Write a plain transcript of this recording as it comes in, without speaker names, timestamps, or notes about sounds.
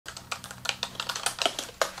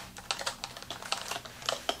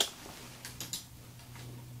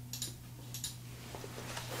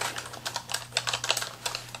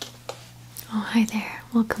Hi there,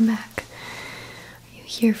 welcome back. Are you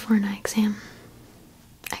here for an eye exam?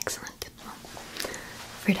 Excellent. Well,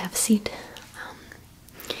 free to have a seat.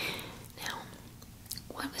 Now,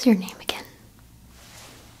 what was your name again?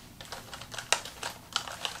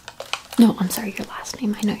 No, I'm sorry, your last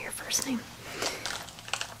name. I know your first name.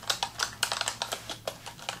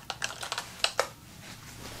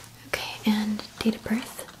 Okay, and date of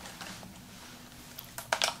birth?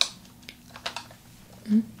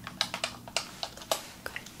 Okay.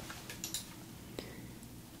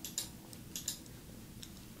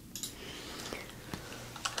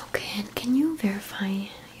 Okay, and can you verify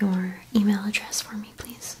your email address for me,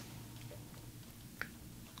 please?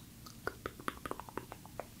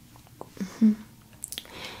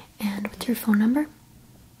 And what's your phone number?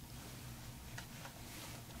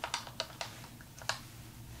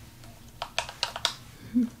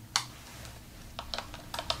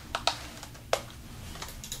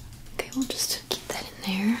 Okay, we'll just keep that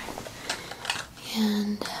in there.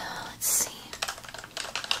 And let's see.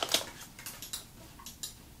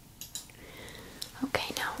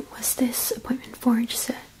 Okay, now was this appointment for just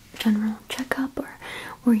a general checkup, or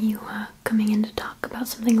were you coming in to talk about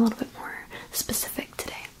something a little bit more specific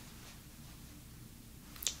today?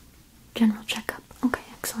 General checkup. Okay,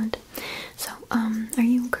 excellent. So, are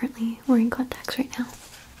you currently wearing contacts right now?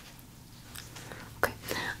 Okay,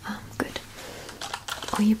 good.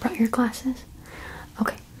 Oh, you brought your glasses?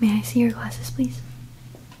 Okay, may I see your glasses, please?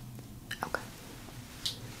 Okay.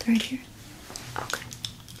 They're right here? Okay.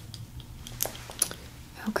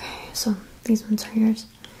 Okay, so these ones are yours.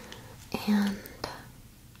 And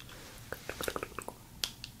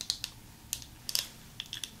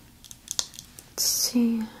let's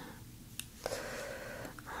see.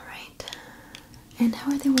 Alright. And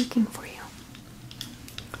how are they working for you?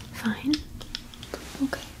 Fine.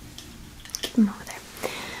 Okay. Keep them over there.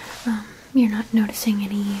 You're not noticing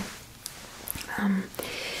any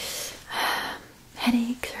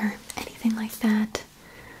headaches or anything like that?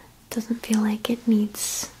 Doesn't feel like it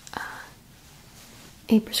needs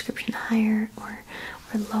a prescription higher or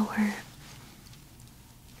lower?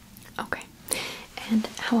 Okay. And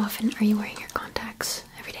how often are you wearing your contacts?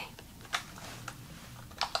 Every day?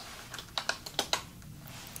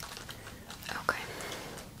 Okay.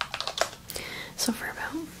 So for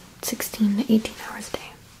about 16 to 18 hours a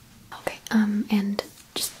day. Okay, and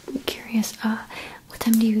just curious, what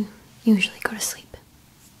time do you usually go to sleep?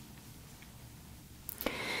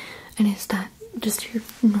 And is that just your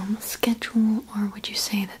normal schedule, or would you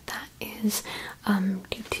say that that is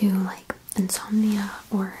due to like insomnia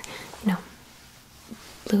or, you know,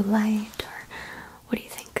 blue light, or what do you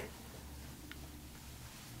think?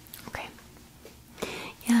 Okay.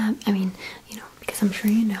 Yeah, I mean, you know, because I'm sure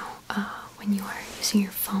you know, when you are using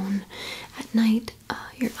your phone at night,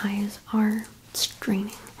 your eyes are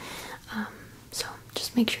straining. So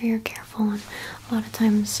just make sure you're careful, and a lot of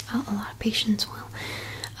times, a lot of patients will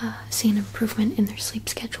see an improvement in their sleep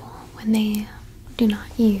schedule when they do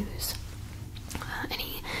not use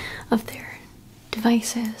any of their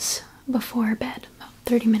devices before bed, about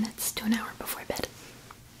 30 minutes to an hour before bed.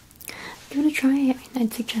 Give it a try. I mean,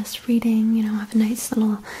 I'd suggest reading, you know, have a nice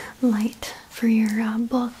little light for your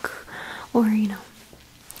book, or, you know,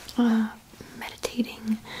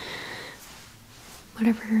 meditating,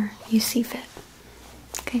 whatever you see fit.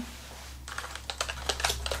 Okay?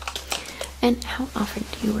 And how often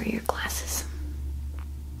do you wear your glasses?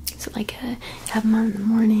 Is it like you have them on in the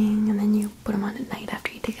morning and then you put them on at night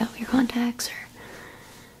after you take out your contacts, or?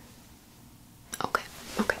 Okay,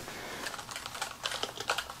 okay.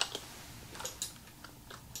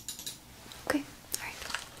 Okay, alright.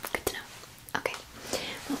 Good to know. Okay.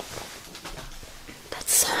 Well,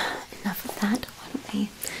 that's enough of that. Why don't we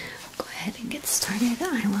go ahead and get started?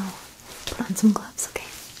 I will put on some gloves, okay?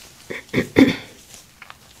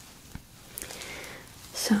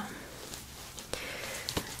 So,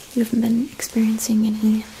 you haven't been experiencing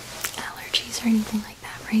any allergies or anything like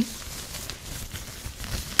that, right?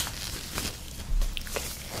 Okay.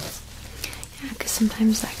 Yeah, because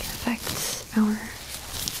sometimes that can affect our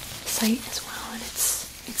sight as well, and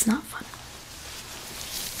it's not fun.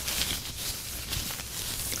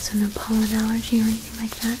 So no pollen allergy or anything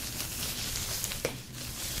like that? Okay.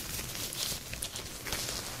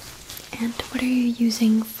 And what are you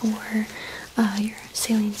using for your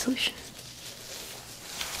saline solution?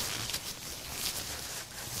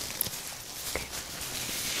 Okay.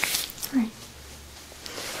 Alright.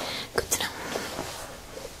 Good to know.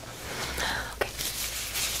 Okay.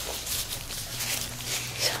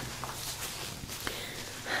 So,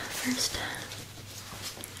 first,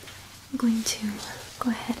 I'm going to go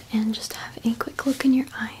ahead and just have a quick look in your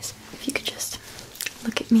eyes. If you could just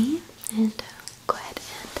look at me and go ahead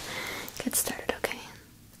and get started, okay?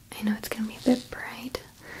 I know it's gonna be a bit bright,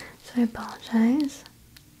 so I apologize.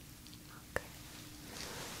 Okay.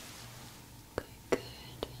 Okay, good.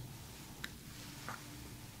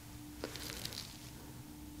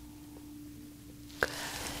 Good.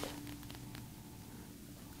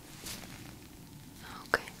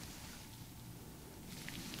 Okay.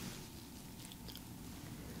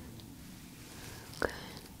 Good.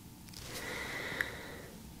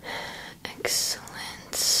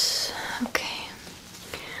 Excellent. Okay.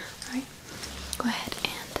 Alright. Go ahead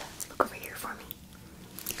and look over here for me.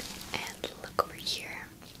 And look over here.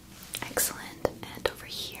 Excellent. And over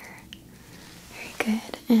here. Very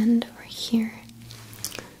good. And over here.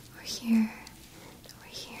 Over here. Over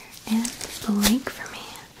here. And blink for me.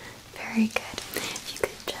 Very good. If you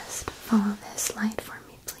could just follow this light for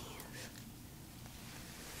me, please.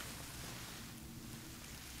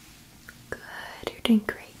 Good. You're doing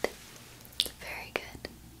great. Very good.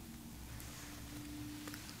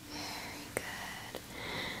 Very good.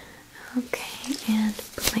 Okay, and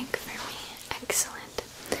blink for me. Excellent.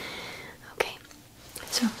 Okay,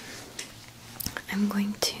 so I'm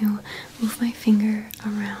going to move my finger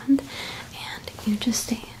around and you just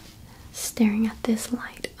stay staring at this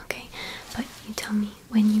light, okay? But you tell me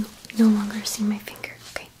when you no longer see my finger,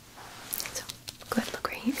 okay? So go ahead, look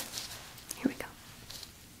right here. Here we go.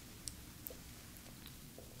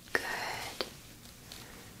 Good.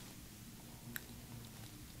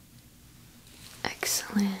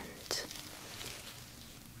 Excellent.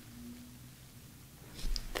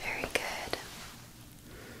 Very good.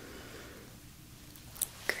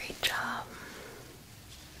 Great job.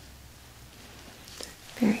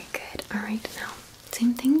 Very good. Alright, now,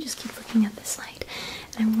 same thing, just keep looking at this light.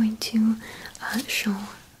 And I'm going to show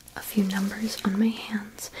a few numbers on my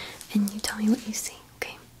hands, and you tell me what you see,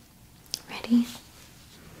 okay? Ready?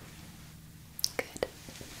 Good.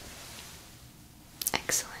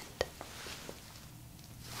 Excellent.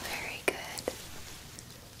 Very good.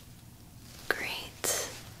 Great.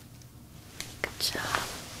 Good job.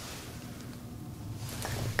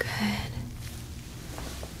 Good.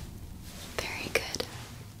 Very good.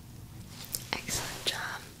 Excellent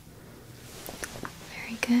job.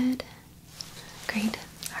 Very good. Great.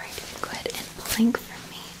 Alright, go ahead and blink for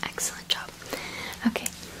me. Excellent job. Okay.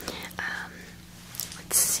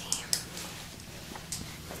 Let's see.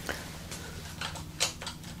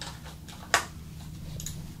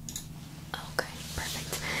 Okay,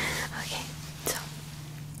 perfect. Okay, so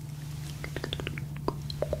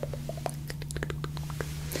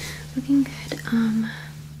looking good.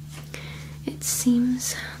 It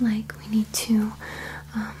seems like we need to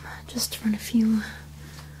just run a few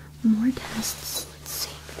more tests. Let's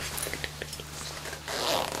see.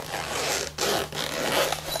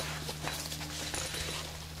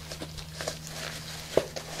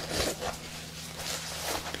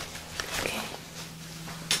 Okay.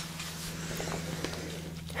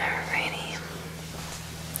 Alrighty.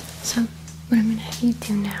 So what I'm gonna have you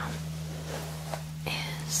do now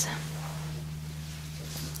is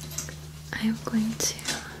I am going to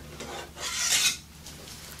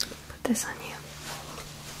put this on you.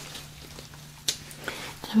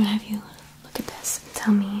 And I'm gonna have you look at this and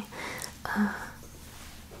tell me,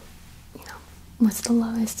 what's the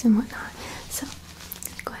lowest and whatnot. So,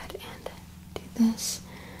 go ahead and do this.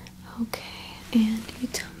 Okay, and you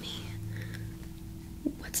tell me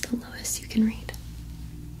what's the lowest you can read.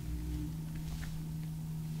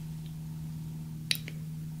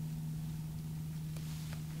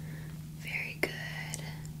 Very good.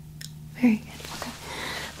 Very good. Okay.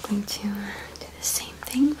 I'm going to do the same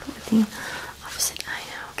thing but with the opposite eye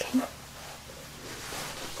now, okay?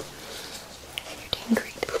 You're doing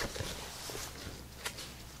great.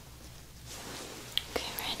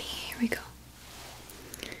 Okay, ready? Here we go.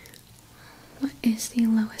 What is the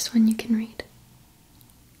lowest one you can read?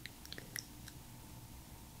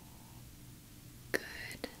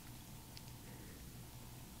 Good.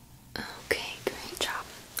 Okay, great job.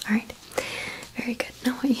 Alright. Very good.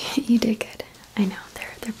 No, you did good. I know,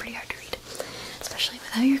 they're pretty hard to read. Especially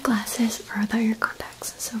without your glasses or without your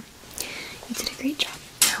contacts. So you did a great job.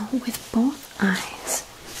 Now with both eyes,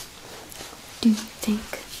 do you think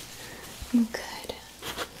you could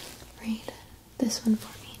read this one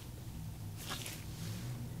for me?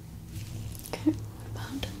 Okay, what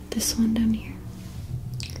about this one down here?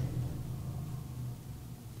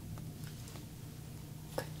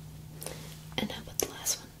 Okay. And how about the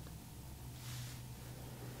last one?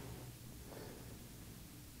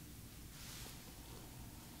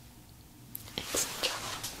 Excellent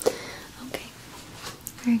job. Okay,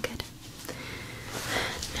 very good.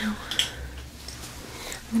 Now,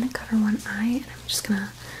 eye, and I'm just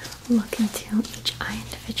gonna look into each eye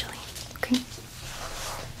individually. Okay?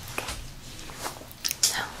 Okay.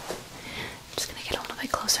 So, I'm just gonna get a little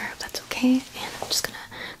bit closer if that's okay, and I'm just gonna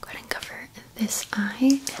go ahead and cover this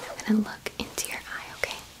eye, and I'm gonna look into your eye,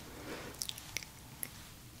 okay?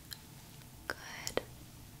 Good.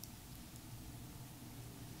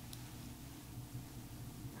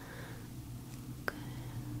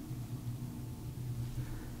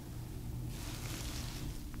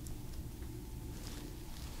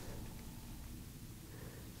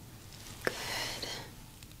 Good. Good.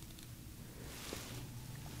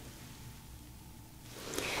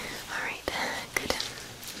 Alright, good.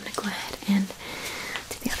 I'm gonna go ahead and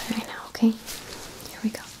do the other eye now, okay? Here we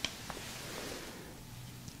go.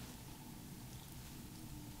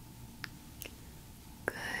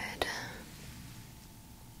 Good.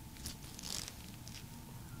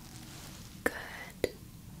 Good.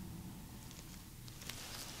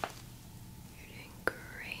 You're doing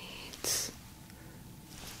great.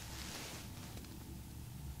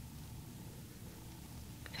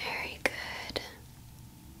 Very good.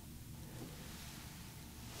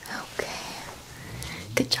 Okay.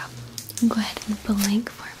 Good job. Go ahead and blink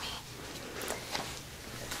for me.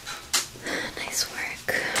 Nice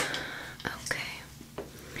work. Okay.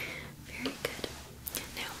 Very good.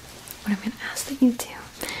 Now, what I'm going to ask that you do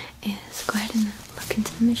is go ahead and look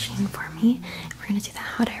into the machine for me. We're going to do the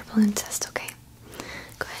hot air balloon test, okay?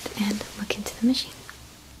 Go ahead and look into the machine.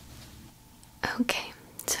 Okay,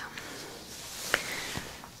 so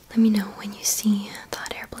let me know when you see the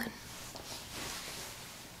hot air balloon.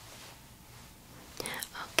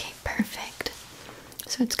 Okay, perfect.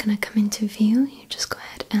 So it's gonna come into view. You just go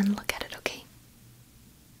ahead and look at it, okay?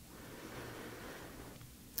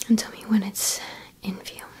 And tell me when it's in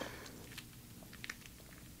view.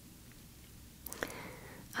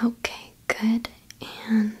 Okay, good.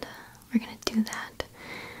 And we're gonna do that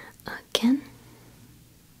again.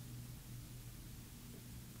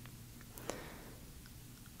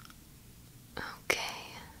 Okay,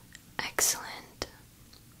 excellent.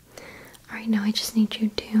 Alright, now I just need you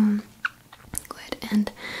to go ahead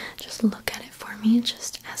and just look at it for me,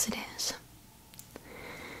 just as it is.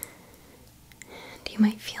 And you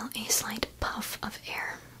might feel a slight puff of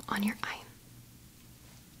air on your eye.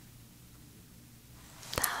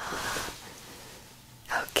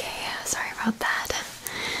 Okay, sorry about that.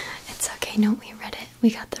 It's okay, no, we read it.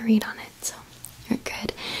 We got the read on it, so you're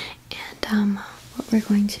good. And what we're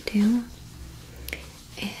going to do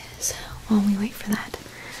is, while we wait for that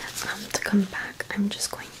to come back, I'm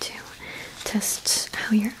just going to test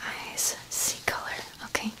how your eyes see color,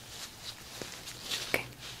 okay? Okay.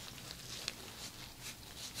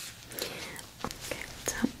 Okay,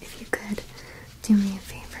 so if you could do me a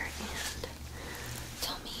favor and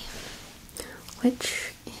tell me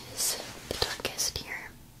which is the darkest here.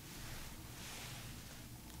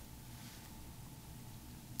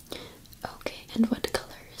 Okay, and what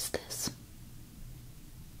color is this?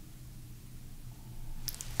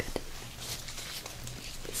 Good.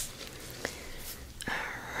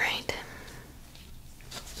 Alright.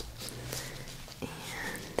 And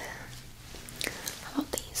how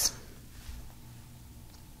about these?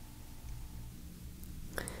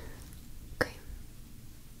 Okay.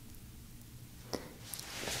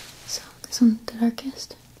 So this one's the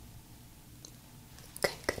darkest?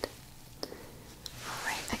 Okay, good.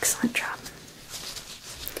 Alright, excellent job.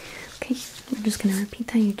 Okay, we're just gonna repeat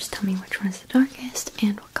that. You just tell me which one is the darkest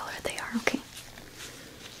and what color they are, okay?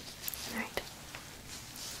 Alright.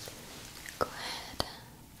 Go ahead.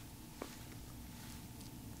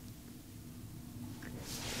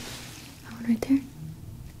 That one right there?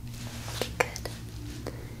 Okay, good.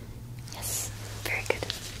 Yes, very good.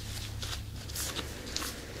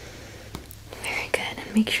 Very good.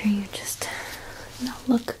 And make sure you just,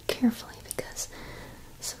 look carefully because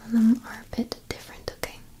some of them are a bit different,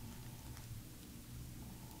 okay?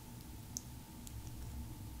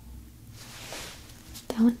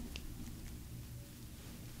 That one?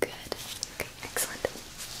 Good. Okay, excellent.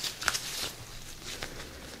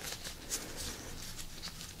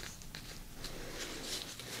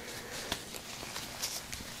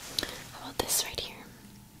 How about this right here?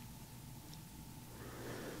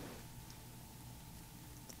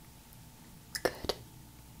 Good.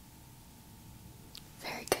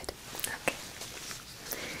 Very good. Okay.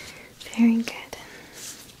 Very good.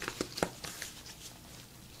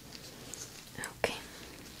 Okay.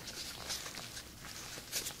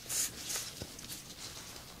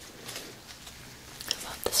 How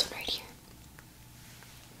about this one right here?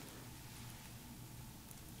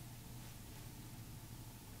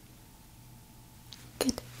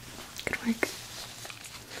 Good. Good work.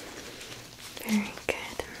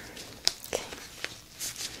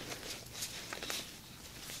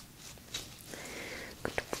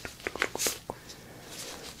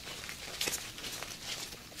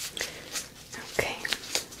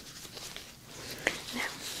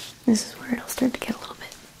 This is where it'll start to get a little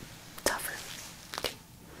bit tougher. Okay.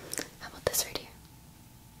 How about this right here?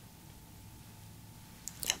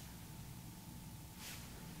 Yep.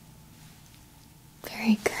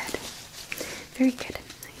 Very good. Very good.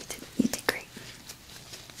 You did great.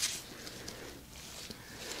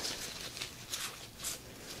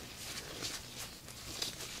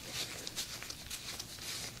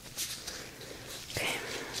 Okay.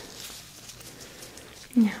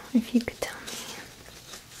 Now, if you could tell me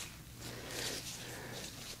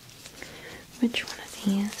which one of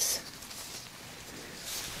these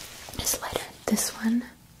is lighter, this one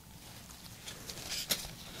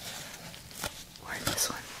or this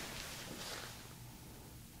one?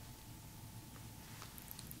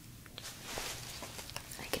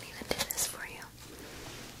 I can even do this for you.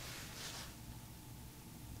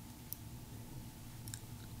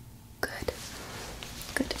 Good.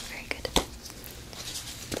 Good, very good.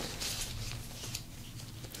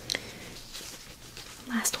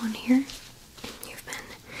 Last one here. You've been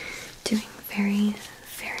doing very,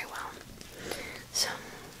 very well. So,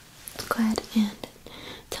 let's go ahead and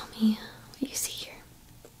tell me what you see here.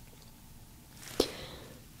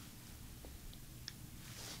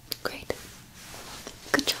 Great.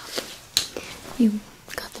 Good job. You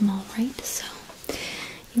got them all right, so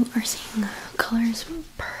you are seeing colors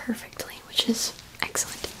perfectly, which is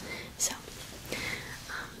excellent. So,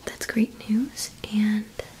 that's great news, and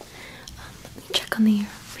let me check on the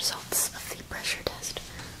results of the pressure test.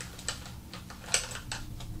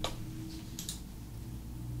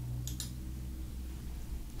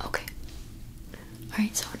 Okay.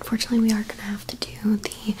 Alright, so unfortunately we are gonna have to do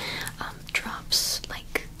the drops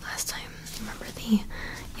like last time. Remember the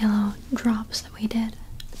yellow drops that we did?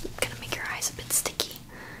 It's gonna make your eyes a bit sticky.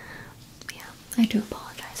 Yeah, I do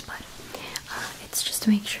apologize, but it's just to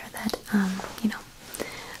make sure that, you know,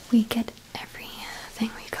 we get everything,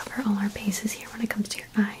 we cover all our bases here when it comes to your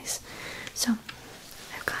eyes. So,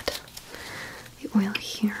 I've got the oil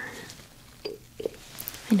here.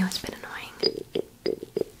 I know it's been annoying.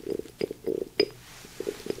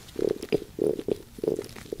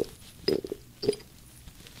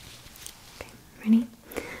 Okay, ready?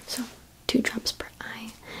 So, 2 drops per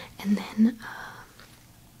eye, and then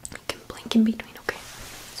you can blink in between, okay?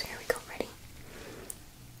 So here we go, ready?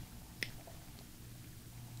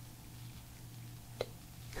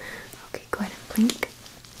 Okay, go ahead and blink.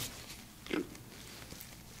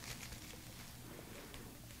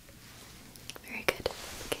 Very good.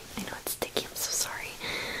 Okay, I know it's sticky, I'm so sorry.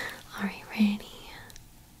 Alright, ready?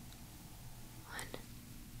 1,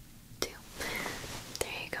 2. There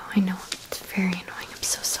you go. I know it's very annoying, I'm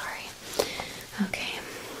so sorry. Okay,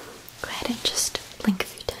 go ahead and just blink a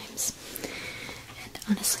few times. And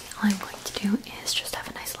honestly, all I'm going to do is just have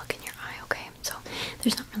a nice look in your eye, okay? So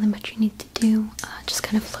there's not really much you need to do, just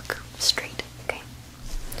kind of look straight, okay?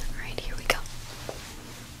 Alright, here we go.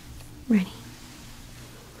 Ready?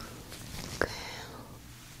 Okay.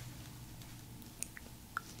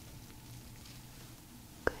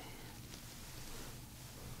 Okay.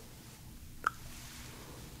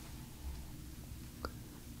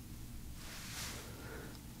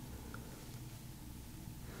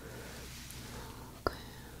 Okay.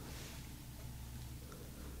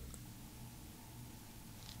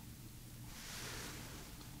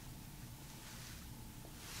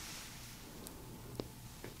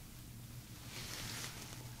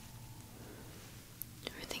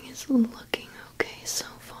 Everything is looking okay so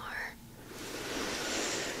far.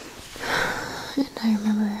 And I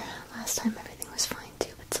remember last time everything was fine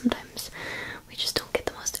too, but sometimes we just don't get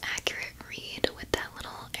the most accurate read with that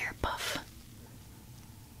little air puff.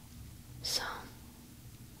 So,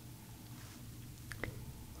 okay.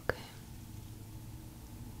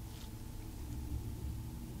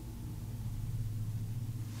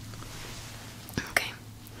 Okay.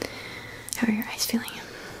 How are your eyes feeling?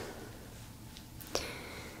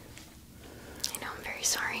 I know, I'm very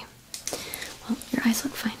sorry. Well, your eyes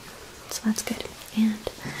look fine, so that's good. And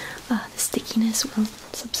the stickiness will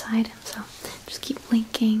subside, so just keep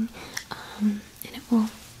blinking, and it will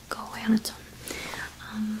go away on its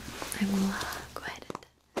own. I will go ahead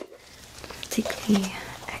and take the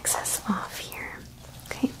excess off here.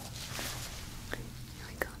 Okay? Here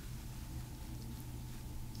we go.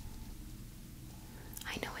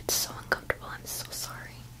 I know it's so uncomfortable, I'm so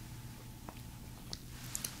sorry.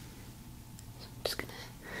 So I'm just gonna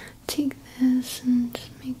take this and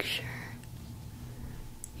just make sure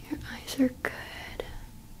your eyes are good.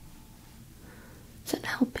 Is that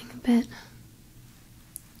helping a bit?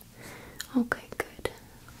 Okay, good.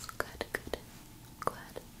 Good, good.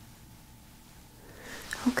 Glad.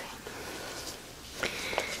 Okay.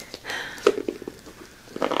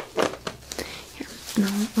 And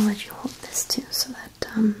I'll let you hold this too, so that,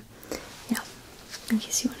 yeah, in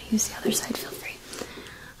case you want to use the other side, feel free.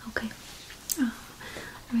 Okay. I'm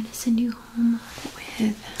going to send you home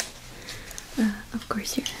with, of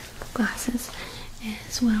course, your glasses,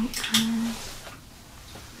 as well as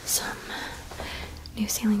some new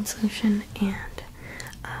saline solution and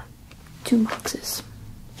 2 boxes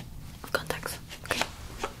of contacts. Okay.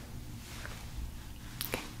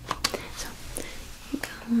 Okay. So here you go.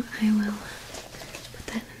 I will put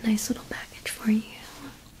that in a nice little package for you.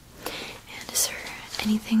 And is there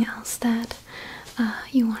anything else that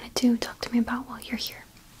you wanted to talk to me about while you're here?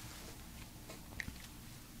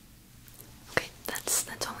 Okay, that's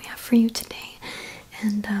all we have for you today.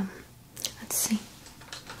 And let's see.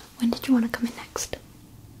 When did you want to come in next?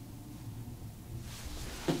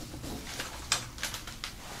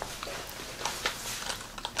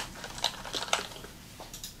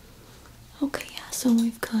 Okay, yeah, so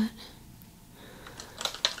we've got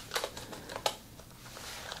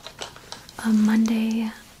a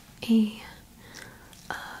Monday, a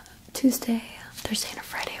Tuesday, Thursday, and a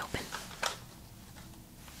Friday open.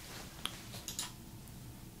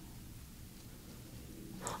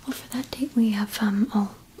 Oh, for that date we have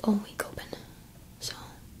all week open. So,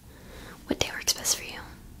 what day works best for you?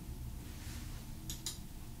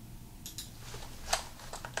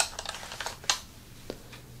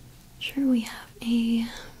 Sure, we have a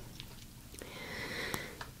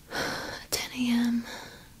 10 a.m.,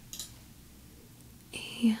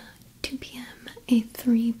 a 2 p.m., a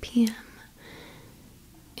 3 p.m.,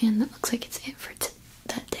 and that looks like it's it for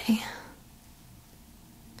that day.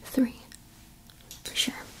 3, for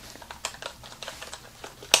sure.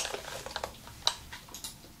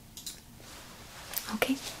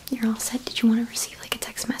 Okay, you're all set. Did you want to receive like a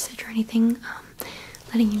text message or anything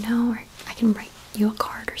letting you know, or I can write you a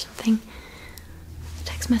card or something? A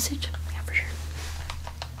text message? Yeah, for sure.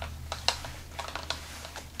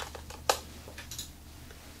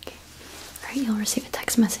 Okay. Alright, you'll receive a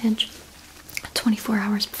text message 24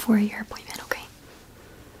 hours before your appointment, okay?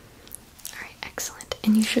 Alright, excellent.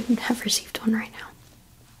 And you shouldn't have received one right now.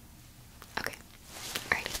 Okay.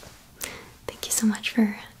 Alrighty. Thank you so much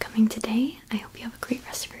for coming today. I hope you have a great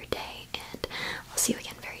rest of your day.